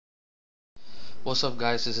What's up,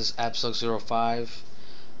 guys? This is AppSuck05.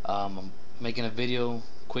 I'm making a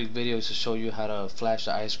quick video to show you how to flash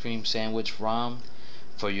the ice cream sandwich ROM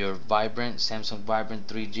for your Samsung Vibrant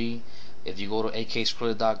 3G. If you go to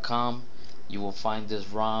akscriller.com, you will find this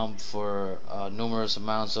ROM for numerous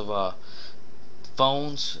amounts of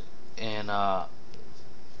phones, and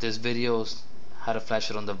this video is how to flash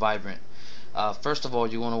it on the Vibrant. First of all,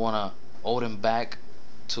 you want to open back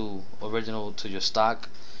to your stock,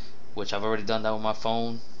 which I've already done that with my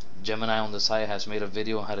phone. Gemini on the site has made a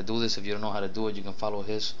video on how to do this. If you don't know how to do it, you can follow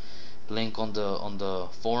his link on the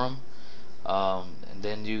forum. And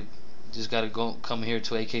then you just gotta come here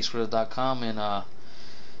to akscriller.com, and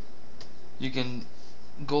you can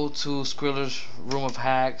go to Skriller's Room of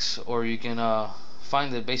Hacks, or you can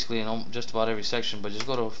find it basically in just about every section. But just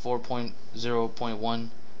go to 4.0.1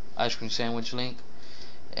 ice cream sandwich link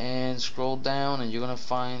and scroll down, and you're gonna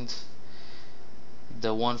find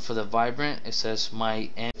the one for the Vibrant. It says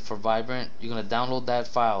MIUI for Vibrant. You're gonna download that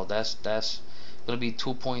file. That's gonna be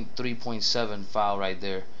 2.3.7 file right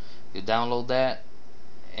there. You download that,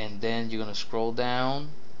 and then you're gonna scroll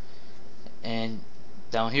down, and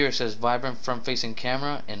down here it says Vibrant front facing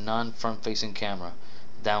camera and non front facing camera.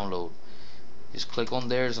 Download. Just click on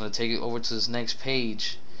there. It's gonna take you over to this next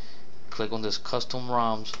page. Click on this custom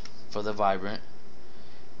ROMs for the Vibrant,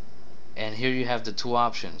 and here you have the two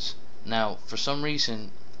options. Now, for some reason,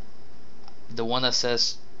 the one that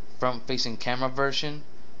says front facing camera version,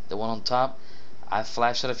 the one on top, I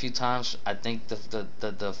flashed it a few times. I think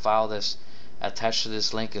the file that's attached to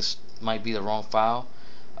this link might be the wrong file,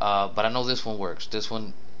 but I know this one works. This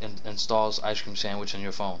one installs ice cream sandwich on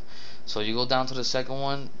your phone. So you go down to the second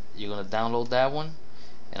one, you're gonna download that one,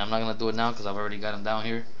 and I'm not gonna do it now because I've already got them down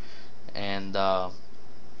here. And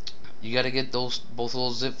you gotta get both of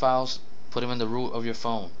those zip files, put them in the root of your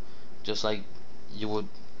phone, just like you would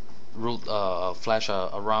flash a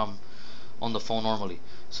ROM on the phone normally.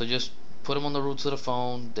 So just put them on the root to the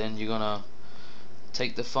phone. Then you're gonna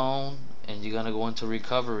take the phone and you're gonna go into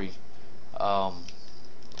recovery. You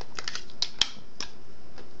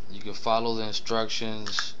can follow the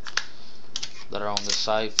instructions that are on the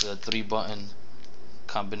site for the 3-button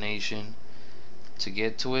combination to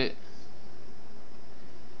get to it.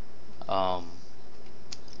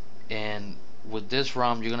 And with this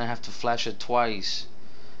ROM, you're gonna have to flash it twice,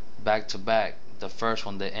 back to back. The first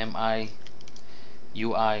one, the MIUI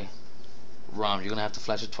ROM, you're gonna have to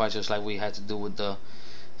flash it twice, just like we had to do with the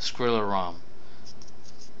Skriller ROM.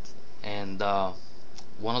 And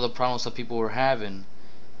one of the problems that people were having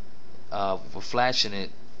with flashing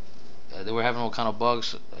it, they were having all kind of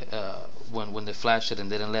bugs when they flashed it and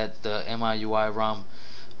didn't let the MIUI ROM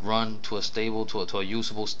run to a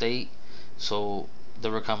usable state. So the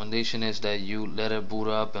recommendation is that you let it boot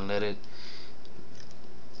up and let it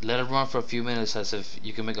run for a few minutes, as if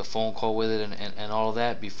you can make a phone call with it, and all of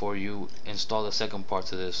that before you install the second part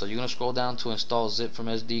to this. So you're gonna scroll down to install zip from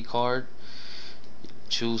SD card.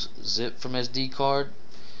 Choose zip from SD card,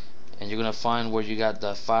 and you're gonna find where you got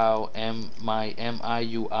the file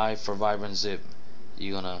MIUI for Vibrant zip.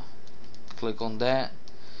 You're gonna click on that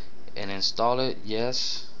and install it.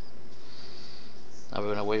 Yes. Now we're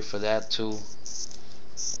gonna wait for that to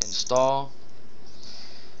install.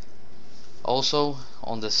 Also,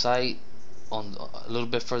 on the site, on a little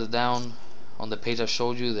bit further down on the page I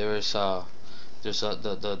showed you, there's the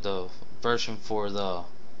version for the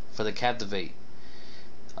Captivate.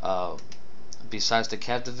 Besides the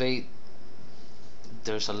Captivate,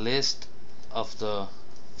 there's a list of the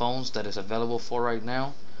phones that is available for right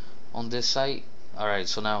now on this site. Alright,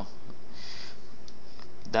 so now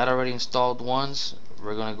that already installed once,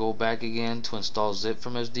 we're gonna go back again to install zip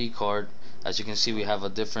from SD card. As you can see, we have a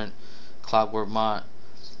different Clockwork Mod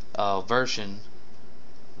version.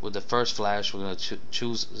 With the first flash, we're gonna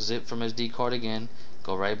choose zip from SD card again,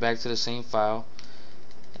 go right back to the same file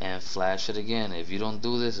and flash it again. If you don't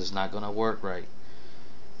do this, it's not gonna work right.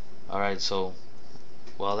 Alright, so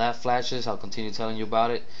while that flashes, I'll continue telling you about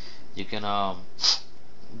it. You can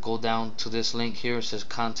go down to this link here. It says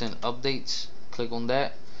content updates. Click on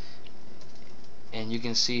that, and you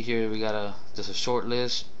can see here we got there's a short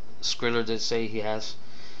list. Skriller did say he has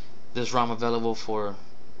this ROM available for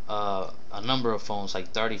a number of phones,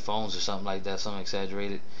 like 30 phones or something like that, something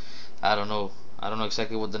exaggerated. I don't know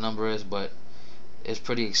exactly what the number is, but it's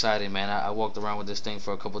pretty exciting, man. I walked around with this thing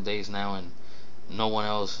for a couple days now, and no one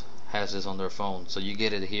else has this on their phone. So you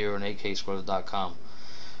get it here on akscriller.com.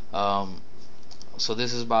 So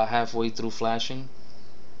this is about halfway through flashing,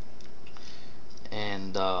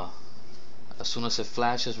 and as soon as it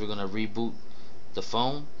flashes, we're gonna reboot the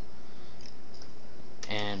phone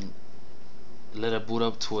and let it boot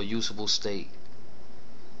up to a usable state.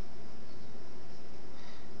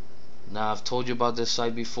 Now I've told you about this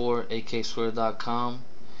site before, aksquare.com.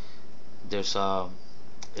 There's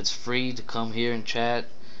it's free to come here and chat.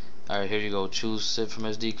 Alright, here you go. Choose SIP from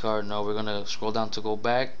SD card. No, we're gonna scroll down to go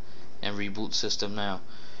back and reboot system now.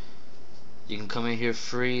 You can come in here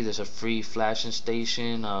free. There's a free flashing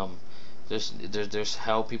station. There's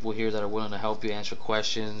help people here that are willing to help you answer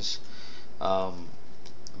questions.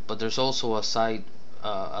 But there's also a side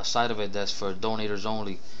of it that's for donators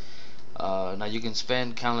only. Now you can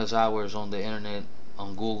spend countless hours on the internet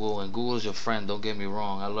on Google, and Google is your friend. Don't get me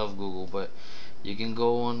wrong. I love Google, but you can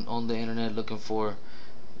go on the internet looking for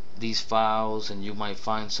these files, and you might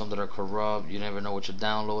find some that are corrupt. You never know what you're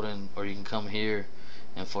downloading. Or you can come here,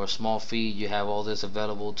 and for a small fee you have all this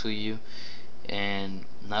available to you. And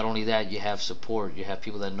not only that, you have support. You have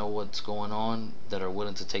people that know what's going on, that are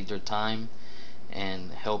willing to take their time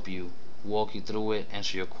and help you, walk you through it,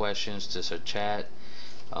 answer your questions. Just a chat.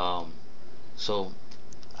 So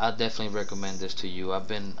I definitely recommend this to you. I've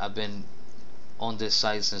been on this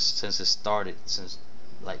site since it started, since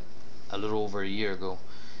like a little over a year ago,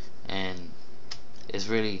 and it's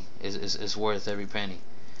really it's worth every penny.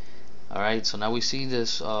 Alright, so now we see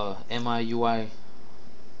this MIUI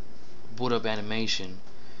boot up animation,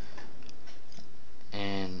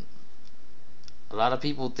 and a lot of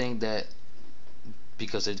people think that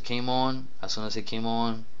because it came on, as soon as it came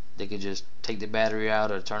on, they could just take the battery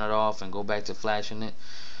out or turn it off and go back to flashing it,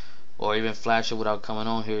 or even flash it without coming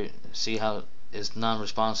on here. See how it's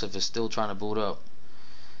non-responsive, it's still trying to boot up.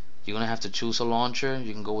 You're gonna have to choose a launcher.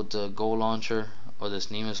 You can go with the Go launcher or the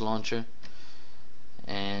Nemus launcher,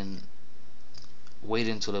 and wait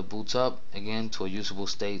until it boots up again to a usable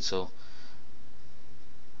state. So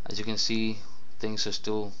as you can see, things are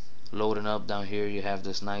still loading up. Down here you have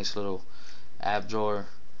this nice little app drawer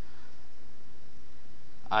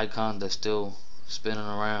icon that's still spinning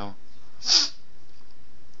around.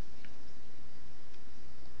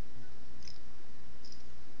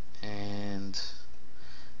 And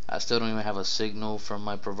I still don't even have a signal from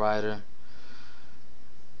my provider,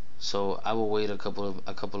 so I will wait a couple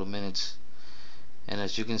of minutes. And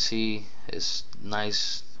as you can see, it's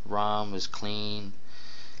nice. ROM is clean.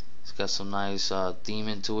 It's got some nice theme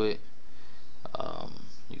into it.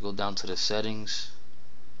 You go down to the settings,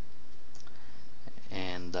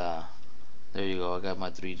 and there you go. I got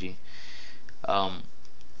my 3G.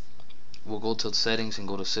 We'll go to the settings and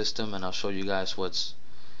go to system, and I'll show you guys what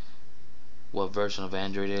version of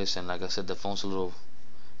Android it is. And like I said, the phone's a little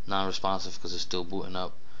non-responsive because it's still booting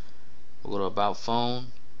up. We'll go to about phone,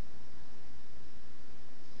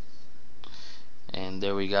 and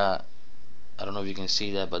there we got, I don't know if you can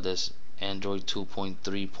see that, but there's Android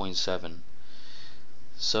 2.3.7.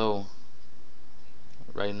 so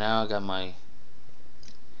right now I got my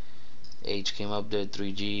H came up there,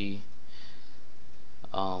 3G.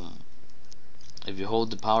 If you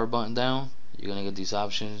hold the power button down, you're gonna get these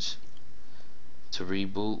options to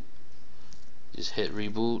reboot. Just hit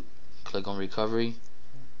reboot, click on recovery,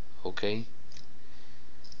 okay,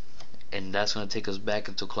 and that's gonna take us back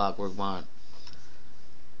into Clockwork Mod.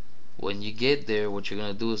 When you get there, what you're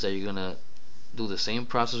gonna do is that you're gonna do the same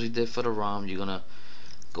process we did for the ROM. You're gonna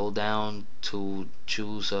go down to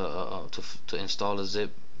choose to install a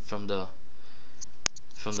zip from the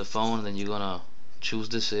phone, and then you're gonna choose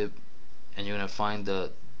the zip, and you're gonna find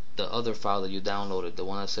the other file that you downloaded, the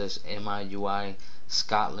one that says MIUI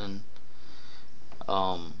Scotland.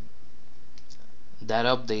 That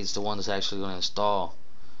update's the one that's actually gonna install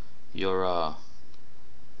your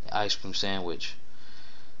ice cream sandwich.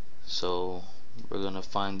 So we're gonna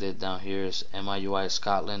find it down here. It's MIUI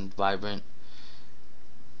Scotland Vibrant.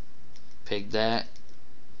 Pick that,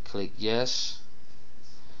 click yes,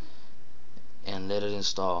 and let it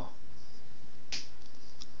install.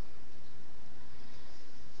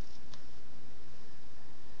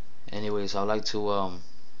 Anyways, I'd like to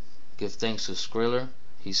give thanks to Skriller.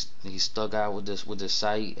 He's stuck out with this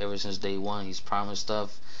site ever since day one. He's promised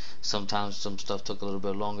stuff. Sometimes some stuff took a little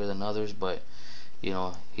bit longer than others, but you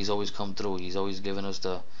know, he's always come through. He's always given us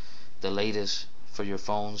the latest for your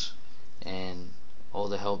phones and all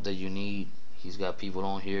the help that you need. He's got people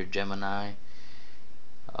on here, Gemini,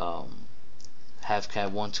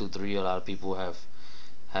 HalfCat123. A lot of people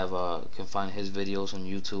can find his videos on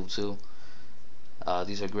YouTube too.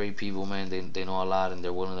 These are great people, man. They know a lot, and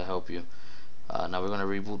they're willing to help you. Now we're gonna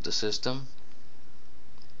reboot the system.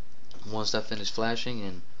 Once that finished flashing,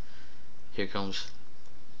 and here comes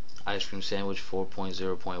Ice Cream Sandwich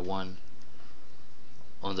 4.0.1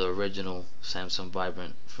 on the original Samsung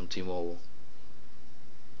Vibrant from T-Mobile.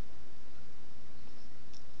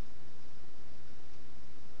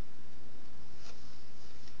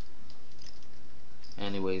 And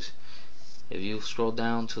anyways, if you scroll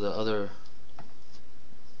down to the other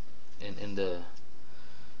in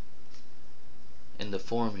the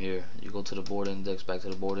form here, you go to the board index, back to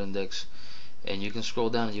the board index, and you can scroll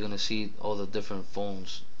down and you're gonna see all the different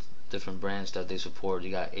phones, different brands that they support.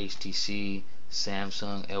 You got HTC,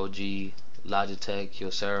 Samsung, LG, Logitech,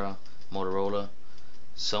 Kyocera, Motorola,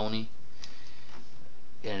 Sony,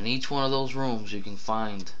 and in each one of those rooms you can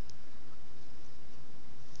find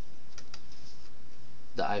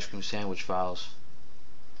the ice cream sandwich files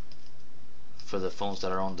for the phones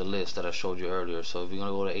that are on the list that I showed you earlier. So if you're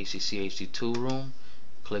gonna go to HTC HD2 room,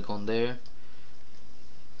 click on there,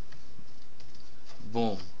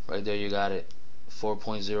 boom, right there you got it,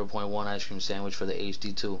 4.0.1 ice cream sandwich for the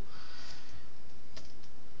HD2.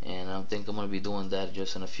 And I think I'm gonna be doing that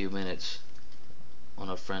just in a few minutes on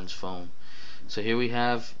a friend's phone. So here we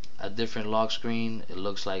have a different lock screen. It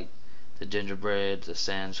looks like the gingerbread, the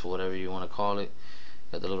sands, whatever you want to call it.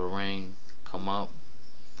 Got the little ring, come up,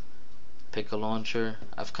 pick a launcher.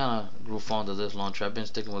 I've kind of grew fond of this launcher. I've been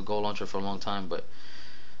sticking with Go Launcher for a long time, but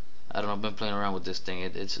I don't know, I've been playing around with this thing.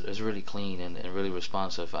 It's really clean and really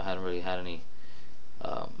responsive. I hadn't really had any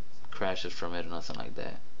crashes from it or nothing like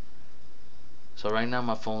that. So right now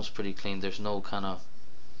my phone's pretty clean. There's no kind of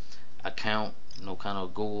account, no kind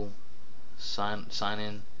of Google sign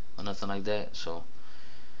in or nothing like that. So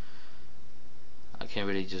I can't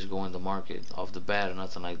really just go in the market off the bat or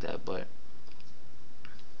nothing like that. But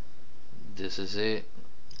this is it.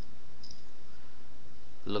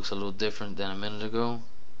 It looks a little different than a minute ago.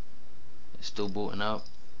 It's still booting up.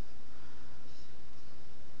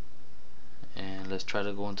 And let's try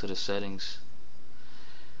to go into the settings.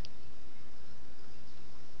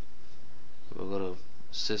 We'll go to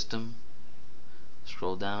System,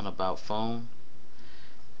 scroll down, About Phone,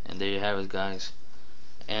 and there you have it, guys.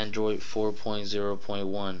 Android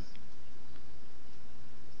 4.0.1.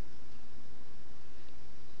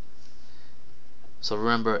 So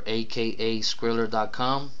remember,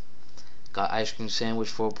 aka-skriller.com. Got ice cream sandwich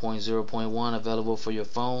 4.0.1 available for your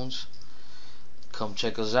phones. Come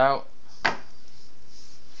check us out.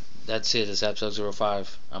 That's it. It's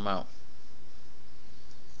Absug05. I'm out.